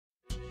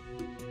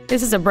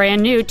This is a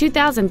brand new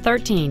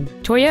 2013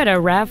 Toyota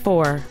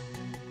RAV4.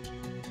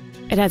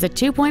 It has a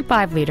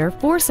 2.5-liter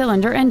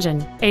four-cylinder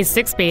engine, a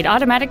 6-speed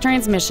automatic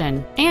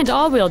transmission, and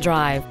all-wheel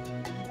drive.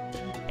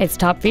 Its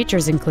top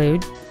features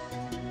include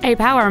a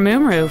power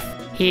moonroof,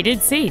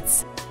 heated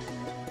seats,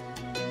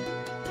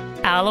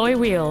 alloy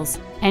wheels,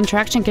 and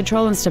traction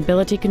control and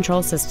stability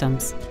control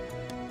systems.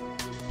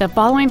 The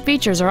following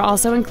features are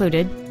also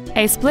included: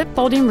 a split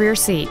folding rear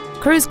seat,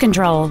 cruise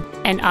control,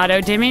 an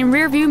auto-dimming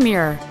rearview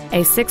mirror,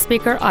 a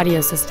 6-speaker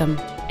audio system,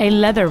 a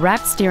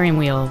leather-wrapped steering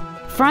wheel,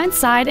 front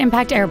side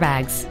impact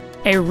airbags,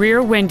 a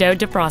rear window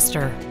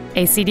defroster,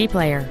 a CD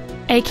player,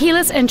 a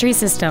keyless entry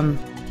system,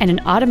 and an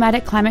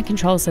automatic climate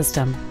control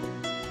system.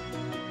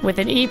 With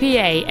an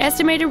EPA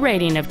estimated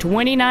rating of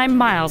 29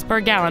 miles per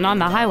gallon on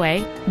the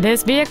highway,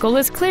 this vehicle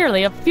is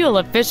clearly a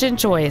fuel-efficient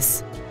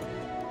choice.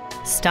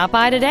 Stop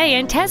by today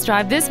and test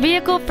drive this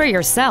vehicle for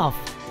yourself.